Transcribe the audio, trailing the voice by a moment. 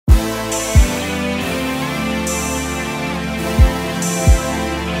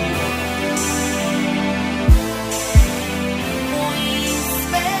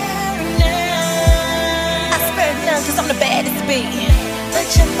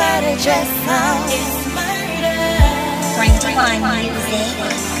dress on. It's murder. Bring to mind music.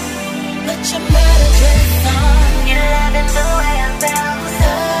 Put your murder dress on. You're loving the way I bounce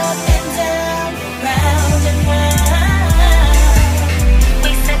Up and down, round and round.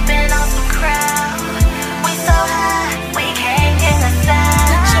 We sipping on some Crown. We so high, we can't get a sound.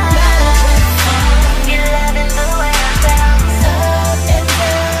 Put your murder dress on. You're loving the way I bounce Up and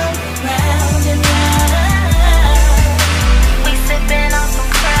down, round and round. We sipping on some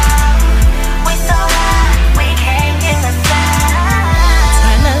Crown. We so high, we can't get a sound.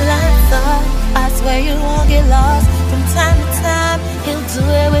 Turn the lights off, I swear you won't get lost. From time to time, he'll do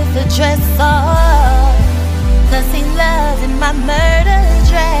it with the dress off. 'Cause he loving my murder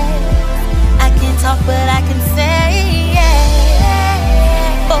dress. I can't talk but I can say yeah.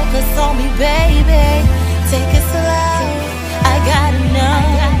 Focus on me, baby. Take it slow. I gotta know,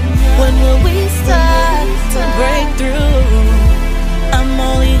 when will we start to break through? I'm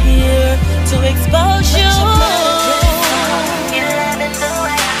only here to expose you. You're loving the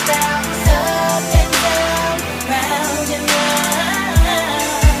way I bounce Up and down, round and round.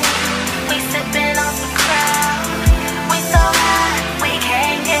 We sipping on some Crown. We so high, we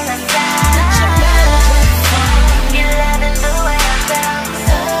can't get a sound. You're loving the way I bounce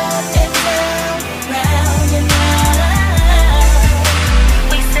Up and down, round and round.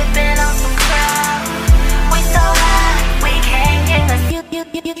 We sipping on some Crown. We so high, we can't get a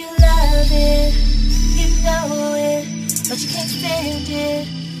You love it, you know it, but you can't stand it,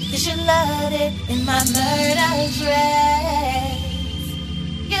 'cause you love it in my murder dress.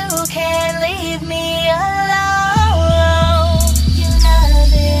 You can't leave me alone. You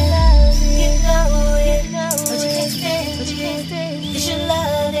love it, you know it, but you can't stand it, 'cause you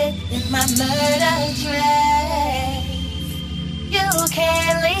love it in my murder dress. You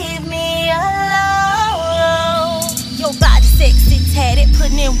can't leave me alone. Your body sexy, tatted,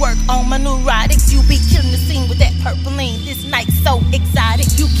 putting in work on my neurotics. You be killing the scene with that purpling. This night so exotic.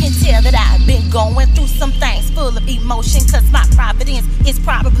 You can tell that I've been going through some things full of emotion. 'Cause my providence is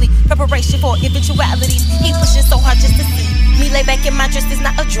probably preparation for eventualities. He pushing so hard just to see me lay back in my dress is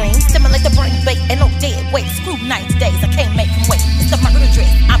not a dream. Stimulate the brain,